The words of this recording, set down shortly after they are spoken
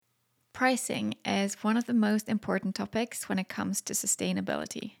Pricing is one of the most important topics when it comes to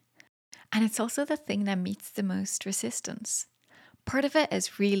sustainability. And it's also the thing that meets the most resistance. Part of it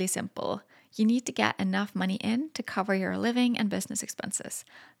is really simple. You need to get enough money in to cover your living and business expenses.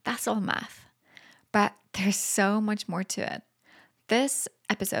 That's all math. But there's so much more to it. This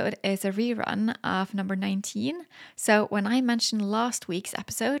episode is a rerun of number 19. So when I mentioned last week's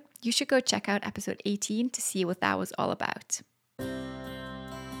episode, you should go check out episode 18 to see what that was all about.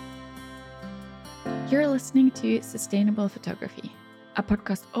 You're listening to Sustainable Photography, a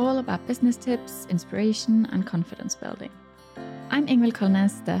podcast all about business tips, inspiration, and confidence building. I'm Ingvild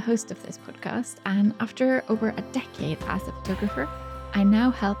Kolnes, the host of this podcast, and after over a decade as a photographer, I now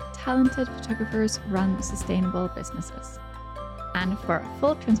help talented photographers run sustainable businesses. And for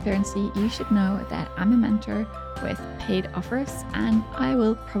full transparency, you should know that I'm a mentor with paid offers, and I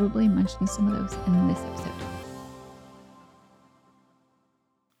will probably mention some of those in this episode.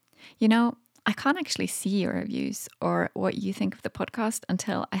 You know, I can't actually see your reviews or what you think of the podcast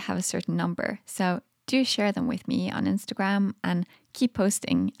until I have a certain number. So do share them with me on Instagram and keep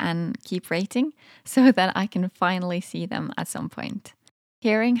posting and keep rating so that I can finally see them at some point.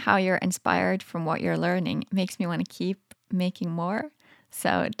 Hearing how you're inspired from what you're learning makes me want to keep making more.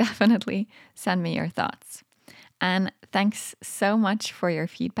 So definitely send me your thoughts. And thanks so much for your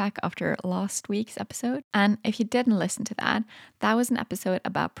feedback after last week's episode. And if you didn't listen to that, that was an episode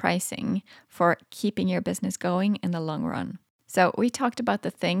about pricing for keeping your business going in the long run. So we talked about the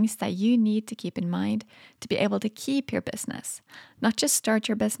things that you need to keep in mind to be able to keep your business. Not just start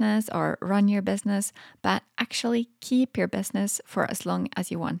your business or run your business, but actually keep your business for as long as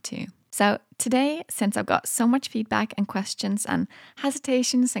you want to. So today, since I've got so much feedback and questions and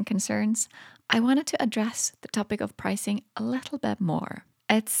hesitations and concerns, I wanted to address the topic of pricing a little bit more.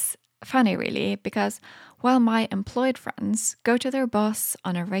 It's funny, really, because while my employed friends go to their boss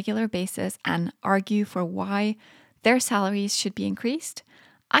on a regular basis and argue for why their salaries should be increased,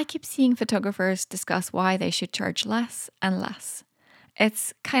 I keep seeing photographers discuss why they should charge less and less.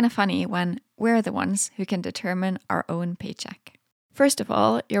 It's kind of funny when we're the ones who can determine our own paycheck. First of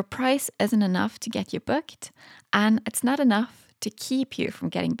all, your price isn't enough to get you booked, and it's not enough to keep you from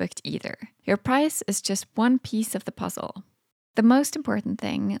getting booked either. Your price is just one piece of the puzzle. The most important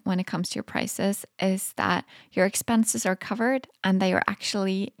thing when it comes to your prices is that your expenses are covered and that you're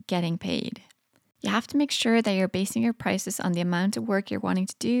actually getting paid. You have to make sure that you're basing your prices on the amount of work you're wanting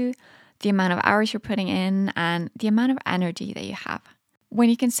to do, the amount of hours you're putting in, and the amount of energy that you have. When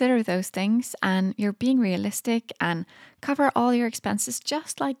you consider those things and you're being realistic and cover all your expenses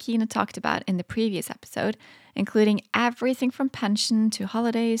just like Kina talked about in the previous episode, including everything from pension to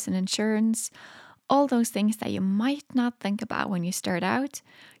holidays and insurance, all those things that you might not think about when you start out,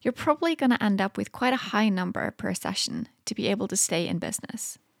 you're probably going to end up with quite a high number per session to be able to stay in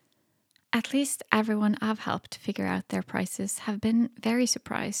business. At least everyone I've helped figure out their prices have been very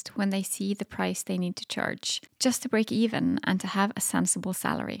surprised when they see the price they need to charge just to break even and to have a sensible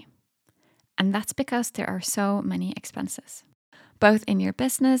salary. And that's because there are so many expenses, both in your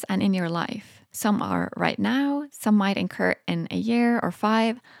business and in your life. Some are right now, some might incur in a year or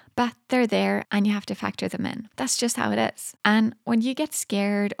 5, but they're there and you have to factor them in. That's just how it is. And when you get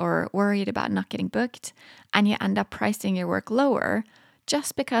scared or worried about not getting booked and you end up pricing your work lower,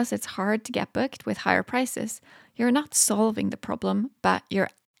 just because it's hard to get booked with higher prices, you're not solving the problem, but you're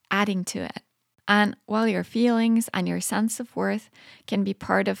adding to it. And while your feelings and your sense of worth can be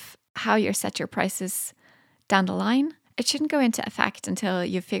part of how you set your prices down the line, it shouldn't go into effect until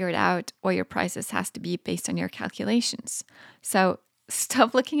you've figured out what your prices has to be based on your calculations. So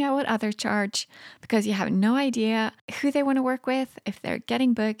stop looking at what others charge because you have no idea who they want to work with, if they're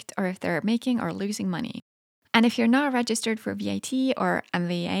getting booked, or if they're making or losing money. And if you're not registered for VAT or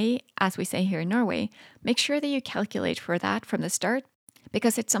MVA, as we say here in Norway, make sure that you calculate for that from the start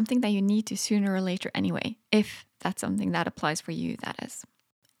because it's something that you need to sooner or later anyway, if that's something that applies for you, that is.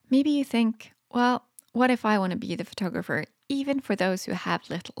 Maybe you think, well, what if I want to be the photographer, even for those who have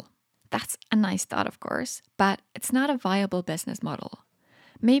little? That's a nice thought, of course, but it's not a viable business model.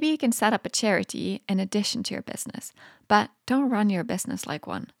 Maybe you can set up a charity in addition to your business, but don't run your business like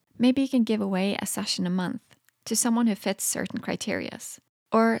one. Maybe you can give away a session a month to someone who fits certain criteria,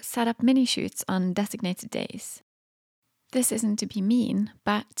 or set up mini shoots on designated days. This isn't to be mean,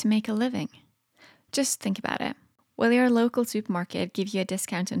 but to make a living. Just think about it. Will your local supermarket give you a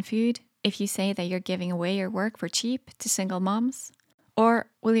discount on food if you say that you're giving away your work for cheap to single moms? Or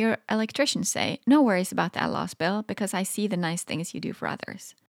will your electrician say, no worries about that last bill because I see the nice things you do for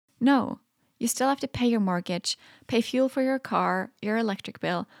others? No, you still have to pay your mortgage, pay fuel for your car, your electric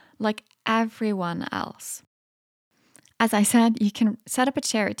bill, like everyone else. As I said, you can set up a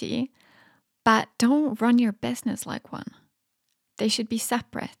charity, But don't run your business like one. They should be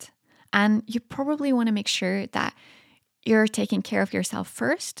separate. And you probably want to make sure that you're taking care of yourself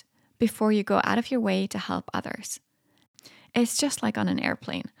first before you go out of your way to help others. It's just like on an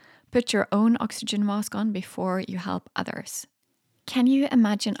airplane. Put your own oxygen mask on before you help others. Can you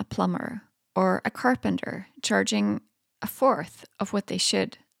imagine a plumber or a carpenter charging a fourth of what they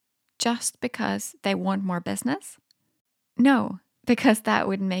should just because they want more business? No, because that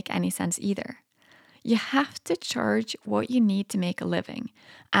wouldn't make any sense either. You have to charge what you need to make a living.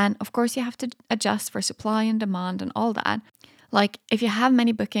 And of course, you have to adjust for supply and demand and all that. Like if you have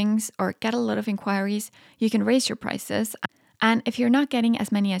many bookings or get a lot of inquiries, you can raise your prices. And if you're not getting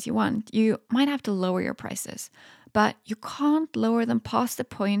as many as you want, you might have to lower your prices. But you can't lower them past the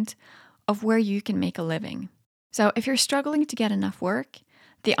point of where you can make a living. So if you're struggling to get enough work,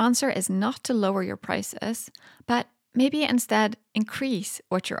 the answer is not to lower your prices, but maybe instead increase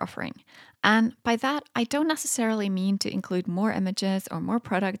what you're offering. And by that, I don't necessarily mean to include more images or more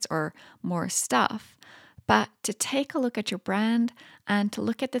products or more stuff, but to take a look at your brand and to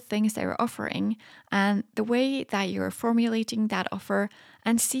look at the things that you're offering and the way that you're formulating that offer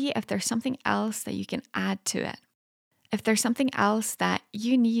and see if there's something else that you can add to it. If there's something else that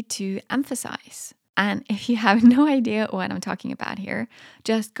you need to emphasize. And if you have no idea what I'm talking about here,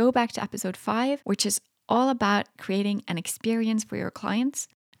 just go back to episode 5, which is all about creating an experience for your clients,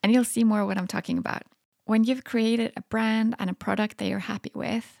 and you'll see more what I'm talking about. When you've created a brand and a product that you're happy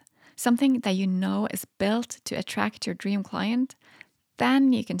with, something that you know is built to attract your dream client,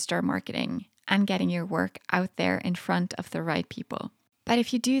 then you can start marketing and getting your work out there in front of the right people. But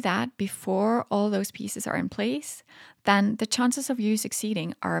if you do that before all those pieces are in place, then the chances of you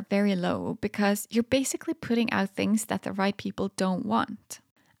succeeding are very low because you're basically putting out things that the right people don't want.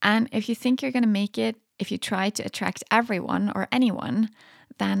 And if you think you're going to make it, if you try to attract everyone or anyone,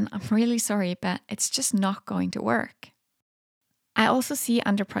 then I'm really sorry, but it's just not going to work. I also see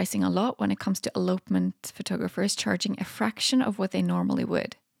underpricing a lot when it comes to elopement photographers charging a fraction of what they normally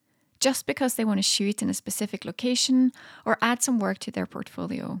would, just because they want to shoot in a specific location or add some work to their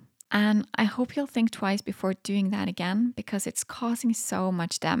portfolio. And I hope you'll think twice before doing that again because it's causing so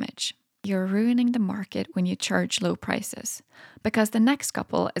much damage. You're ruining the market when you charge low prices because the next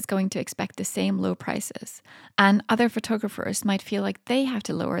couple is going to expect the same low prices. And other photographers might feel like they have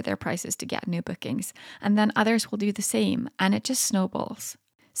to lower their prices to get new bookings. And then others will do the same and it just snowballs.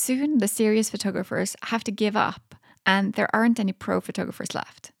 Soon the serious photographers have to give up and there aren't any pro photographers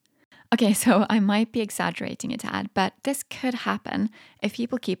left. Okay, so I might be exaggerating a tad, but this could happen if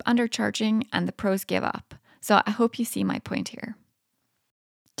people keep undercharging and the pros give up. So I hope you see my point here.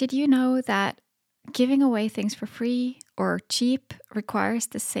 Did you know that giving away things for free or cheap requires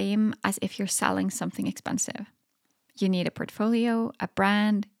the same as if you're selling something expensive? You need a portfolio, a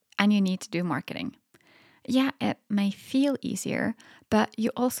brand, and you need to do marketing. Yeah, it may feel easier, but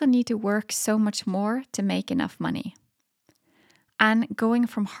you also need to work so much more to make enough money. And going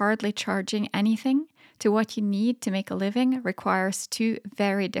from hardly charging anything to what you need to make a living requires two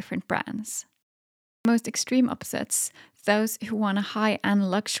very different brands. Most extreme opposites, those who want a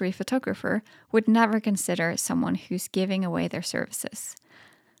high-end luxury photographer would never consider someone who's giving away their services.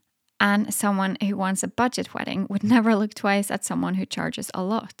 And someone who wants a budget wedding would never look twice at someone who charges a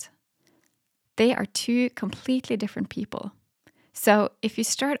lot. They are two completely different people. So if you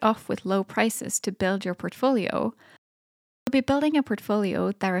start off with low prices to build your portfolio, you'll be building a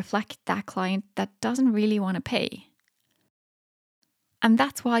portfolio that reflects that client that doesn't really want to pay. And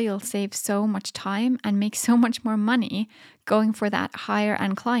that's why you'll save so much time and make so much more money going for that higher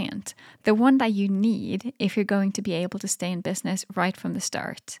end client, the one that you need if you're going to be able to stay in business right from the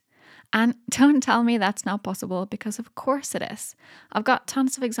start. And don't tell me that's not possible because of course it is. I've got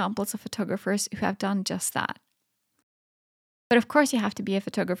tons of examples of photographers who have done just that. But of course you have to be a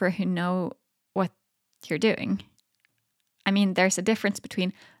photographer who know what you're doing. I mean, there's a difference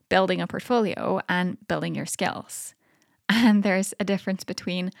between building a portfolio and building your skills. And there's a difference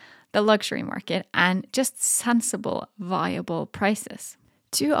between the luxury market and just sensible, viable prices.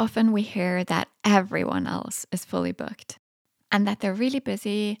 Too often we hear that everyone else is fully booked and that they're really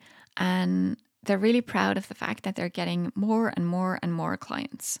busy and they're really proud of the fact that they're getting more and more and more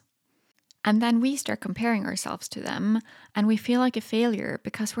clients. And then we start comparing ourselves to them and we feel like a failure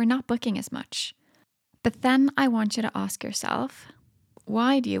because we're not booking as much. But then I want you to ask yourself,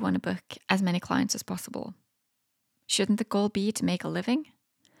 why do you want to book as many clients as possible? Shouldn't the goal be to make a living?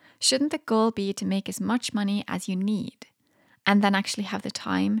 Shouldn't the goal be to make as much money as you need and then actually have the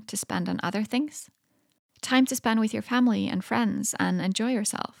time to spend on other things? Time to spend with your family and friends and enjoy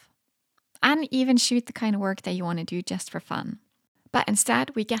yourself. And even shoot the kind of work that you want to do just for fun. But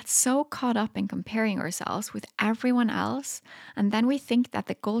instead, we get so caught up in comparing ourselves with everyone else, and then we think that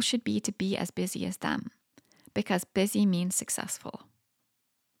the goal should be to be as busy as them, because busy means successful.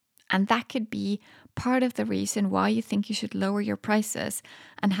 And that could be part of the reason why you think you should lower your prices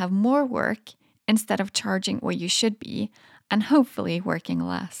and have more work instead of charging what you should be and hopefully working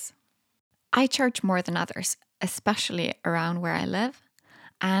less. I charge more than others, especially around where I live,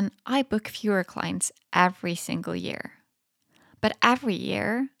 and I book fewer clients every single year. But every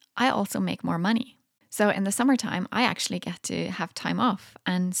year, I also make more money. So in the summertime, I actually get to have time off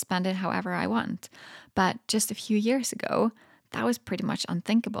and spend it however I want. But just a few years ago, that was pretty much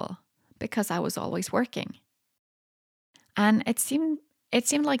unthinkable because I was always working. And it seemed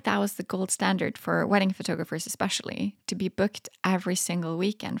like that was the gold standard for wedding photographers, especially to be booked every single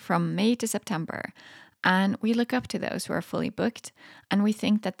weekend from May to September. And we look up to those who are fully booked and we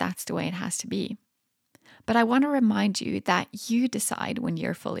think that that's the way it has to be. But I want to remind you that you decide when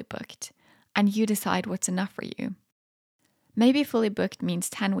you're fully booked and you decide what's enough for you. Maybe fully booked means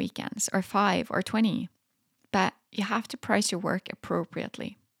 10 weekends or 5 or 20, but you have to price your work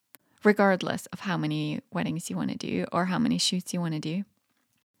appropriately, regardless of how many weddings you want to do or how many shoots you want to do.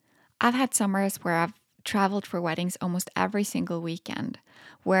 I've had summers where I've traveled for weddings almost every single weekend,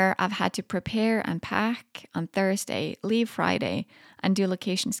 where I've had to prepare and pack on Thursday, leave Friday, and do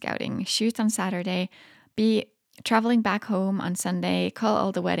location scouting, shoot on Saturday, be traveling back home on Sunday, call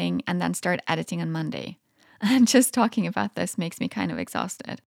all the wedding, and then start editing on Monday. And just talking about this makes me kind of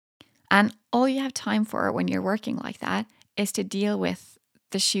exhausted. And all you have time for when you're working like that is to deal with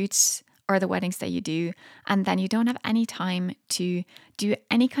the shoots or the weddings that you do. And then you don't have any time to do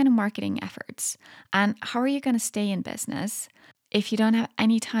any kind of marketing efforts. And how are you going to stay in business if you don't have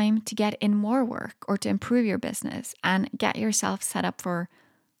any time to get in more work or to improve your business and get yourself set up for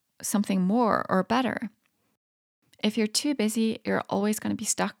something more or better? If you're too busy, you're always going to be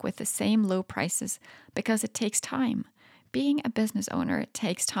stuck with the same low prices because it takes time. Being a business owner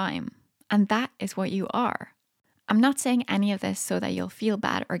takes time, and that is what you are. I'm not saying any of this so that you'll feel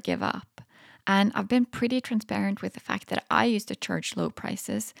bad or give up. And I've been pretty transparent with the fact that I used to charge low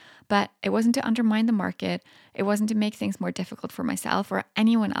prices, but it wasn't to undermine the market. It wasn't to make things more difficult for myself or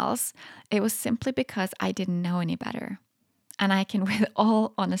anyone else. It was simply because I didn't know any better. And I can, with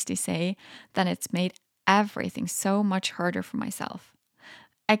all honesty, say that it's made everything so much harder for myself,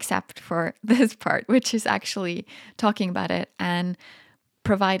 except for this part, which is actually talking about it and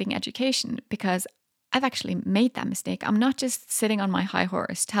providing education, because I've actually made that mistake. I'm not just sitting on my high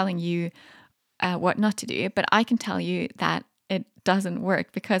horse telling you what not to do, but I can tell you that it doesn't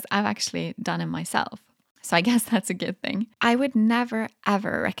work because I've actually done it myself. So I guess that's a good thing. I would never,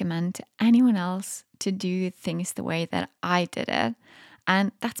 ever recommend to anyone else to do things the way that I did it.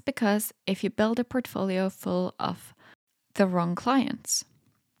 And that's because if you build a portfolio full of the wrong clients.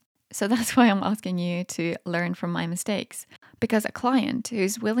 So that's why I'm asking you to learn from my mistakes. Because a client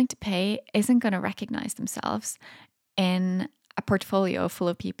who's willing to pay isn't going to recognize themselves in a portfolio full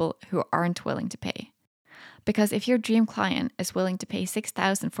of people who aren't willing to pay. Because if your dream client is willing to pay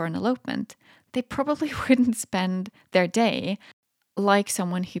 $6,000 for an elopement, they probably wouldn't spend their day like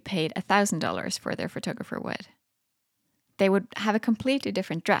someone who paid $1,000 for their photographer would. They would have a completely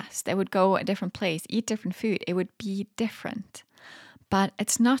different dress. They would go a different place, eat different food. It would be different. But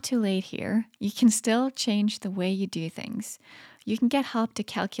it's not too late here. You can still change the way you do things. You can get help to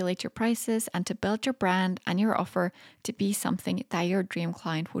calculate your prices and to build your brand and your offer to be something that your dream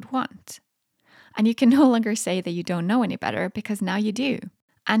client would want. And you can no longer say that you don't know any better because now you do.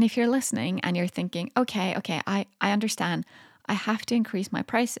 And if you're listening and you're thinking, okay, I understand. I have to increase my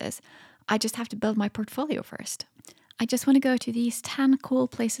prices. I just have to build my portfolio first. I just want to go to these 10 cool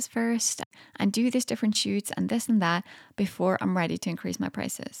places first and do these different shoots and this and that before I'm ready to increase my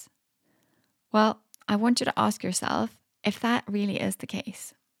prices. Well, I want you to ask yourself if that really is the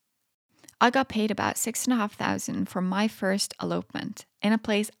case. I got paid about $6,500 for my first elopement in a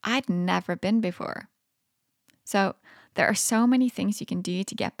place I'd never been before. So there are so many things you can do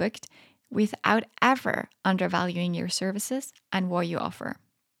to get booked without ever undervaluing your services and what you offer.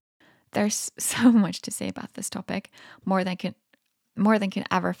 There's so much to say about this topic, more than can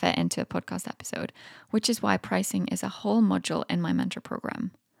ever fit into a podcast episode, which is why pricing is a whole module in my mentor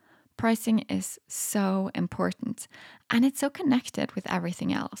program. Pricing is so important and it's so connected with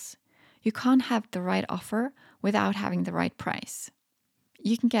everything else. You can't have the right offer without having the right price.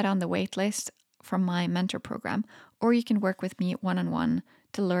 You can get on the wait list from my mentor program, or you can work with me one-on-one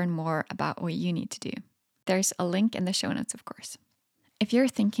to learn more about what you need to do. There's a link in the show notes, of course. If you're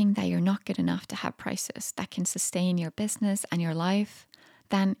thinking that you're not good enough to have prices that can sustain your business and your life,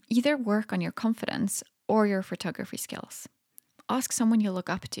 then either work on your confidence or your photography skills. ask someone you look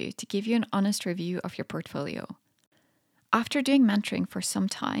up to give you an honest review of your portfolio. After doing mentoring for some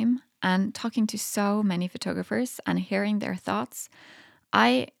time and talking to so many photographers and hearing their thoughts,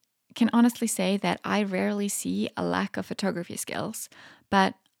 I can honestly say that I rarely see a lack of photography skills,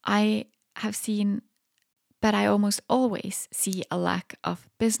 but I have seen, but I almost always see a lack of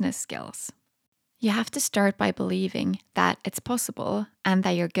business skills. You have to start by believing that it's possible and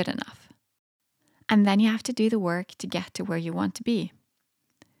that you're good enough. And then you have to do the work to get to where you want to be,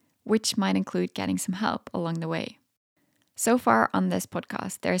 which might include getting some help along the way. So far on this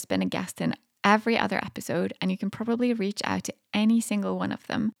podcast, there's been a guest in every other episode, and you can probably reach out to any single one of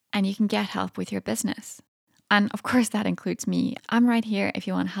them and you can get help with your business. And of course, that includes me. I'm right here if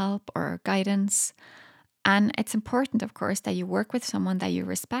you want help or guidance. And it's important, of course, that you work with someone that you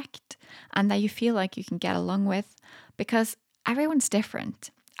respect and that you feel like you can get along with, because everyone's different.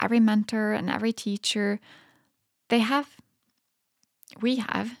 Every mentor and every teacher, we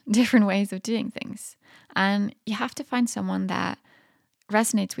have different ways of doing things. And you have to find someone that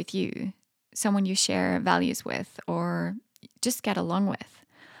resonates with you, someone you share values with or just get along with.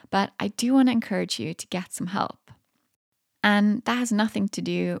 But I do want to encourage you to get some help. And that has nothing to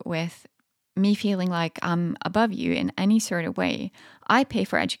do with me feeling like I'm above you in any sort of way. I pay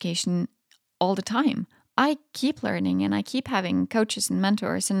for education all the time. I keep learning and I keep having coaches and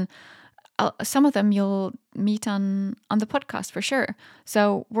mentors, and some of them you'll meet on the podcast for sure.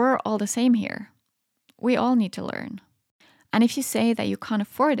 So we're all the same here. We all need to learn. And if you say that you can't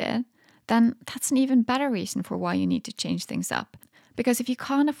afford it, then that's an even better reason for why you need to change things up. Because if you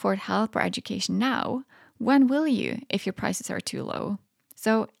can't afford help or education now, when will you if your prices are too low?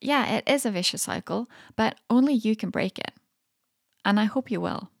 So yeah, it is a vicious cycle, but only you can break it. And I hope you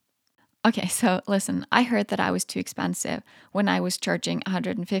will. Okay, so listen, I heard that I was too expensive when I was charging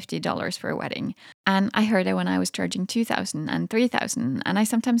 $150 for a wedding. And I heard it when I was charging $2,000 and $3,000, and I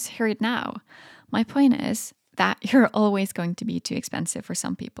sometimes hear it now. My point is that you're always going to be too expensive for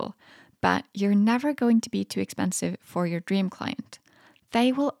some people, but you're never going to be too expensive for your dream client.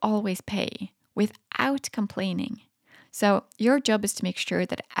 They will always pay without complaining. So your job is to make sure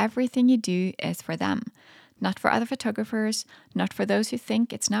that everything you do is for them. Not for other photographers, not for those who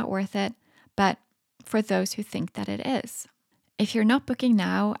think it's not worth it, but for those who think that it is. If you're not booking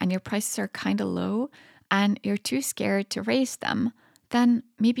now and your prices are kind of low and you're too scared to raise them, then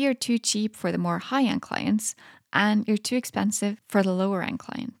maybe you're too cheap for the more high-end clients and you're too expensive for the lower-end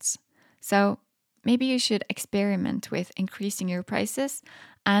clients. So maybe you should experiment with increasing your prices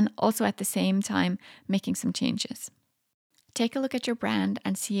and also at the same time making some changes. Take a look at your brand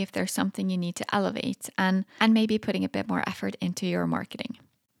and see if there's something you need to elevate and maybe putting a bit more effort into your marketing.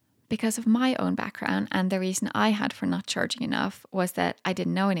 Because of my own background and the reason I had for not charging enough was that I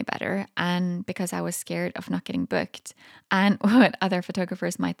didn't know any better, and because I was scared of not getting booked and what other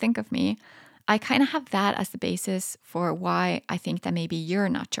photographers might think of me, I kind of have that as the basis for why I think that maybe you're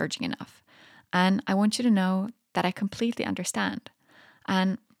not charging enough. And I want you to know that I completely understand.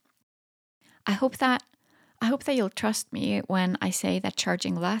 And I hope that you'll trust me when I say that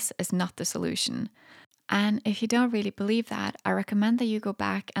charging less is not the solution. And if you don't really believe that, I recommend that you go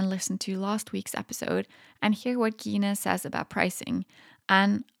back and listen to last week's episode and hear what Gina says about pricing.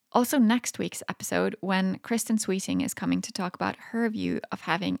 And also next week's episode when Kristen Sweeting is coming to talk about her view of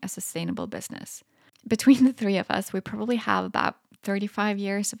having a sustainable business. Between the three of us, we probably have about 35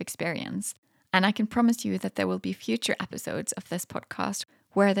 years of experience. And I can promise you that there will be future episodes of this podcast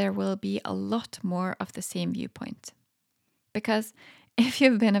where there will be a lot more of the same viewpoint. Because if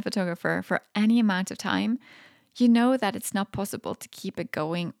you've been a photographer for any amount of time, you know that it's not possible to keep it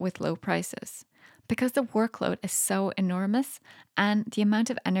going with low prices. Because the workload is so enormous and the amount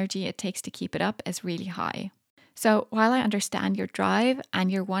of energy it takes to keep it up is really high. So while I understand your drive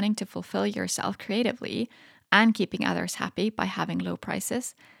and you're wanting to fulfill yourself creatively and keeping others happy by having low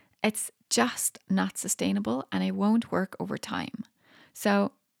prices, it's just not sustainable and it won't work over time.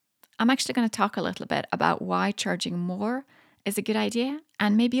 So I'm actually going to talk a little bit about why charging more is a good idea,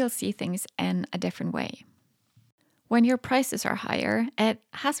 and maybe you'll see things in a different way. When your prices are higher, it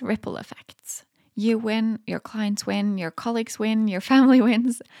has ripple effects. You win, your clients win, your colleagues win, your family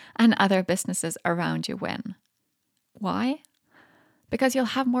wins, and other businesses around you win. Why? Because you'll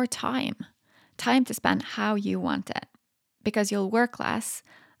have more time to spend how you want it. Because you'll work less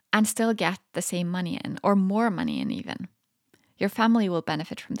and still get the same money in, or more money in even. Your family will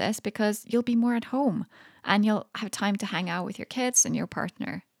benefit from this because you'll be more at home and you'll have time to hang out with your kids and your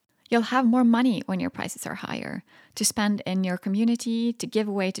partner. You'll have more money when your prices are higher to spend in your community, to give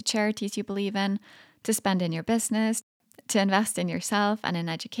away to charities you believe in, to spend in your business, to invest in yourself and in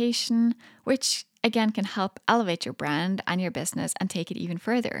education, which again can help elevate your brand and your business and take it even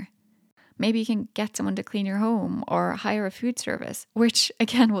further. Maybe you can get someone to clean your home or hire a food service, which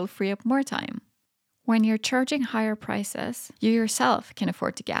again will free up more time. When you're charging higher prices, you yourself can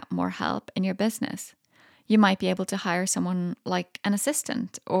afford to get more help in your business. You might be able to hire someone like an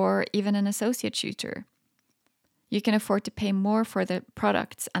assistant or even an associate tutor. You can afford to pay more for the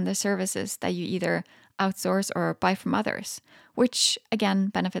products and the services that you either outsource or buy from others, which again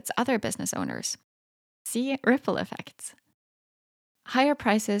benefits other business owners. See ripple effects. Higher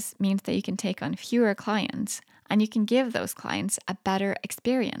prices means that you can take on fewer clients and you can give those clients a better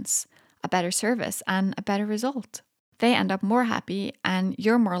experience, a better service, and a better result. They end up more happy and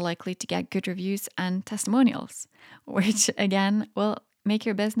you're more likely to get good reviews and testimonials, which again will make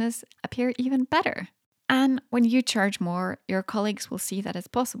your business appear even better. And when you charge more, your colleagues will see that it's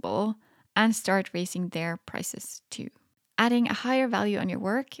possible and start raising their prices too. Adding a higher value on your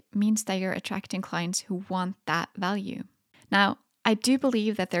work means that you're attracting clients who want that value. Now, I do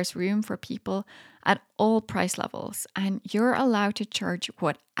believe that there's room for people at all price levels, and you're allowed to charge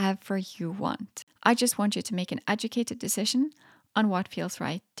whatever you want. I just want you to make an educated decision on what feels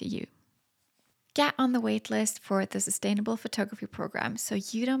right to you. Get on the waitlist for the Sustainable Photography Program so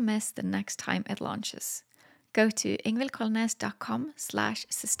you don't miss the next time it launches. Go to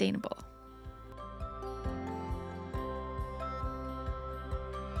ingvildkolnes.com/sustainable.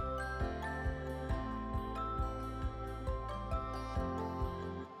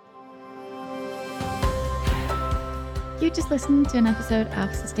 You just listened to an episode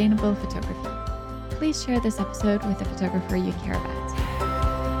of Sustainable Photography. Please share this episode with a photographer you care about.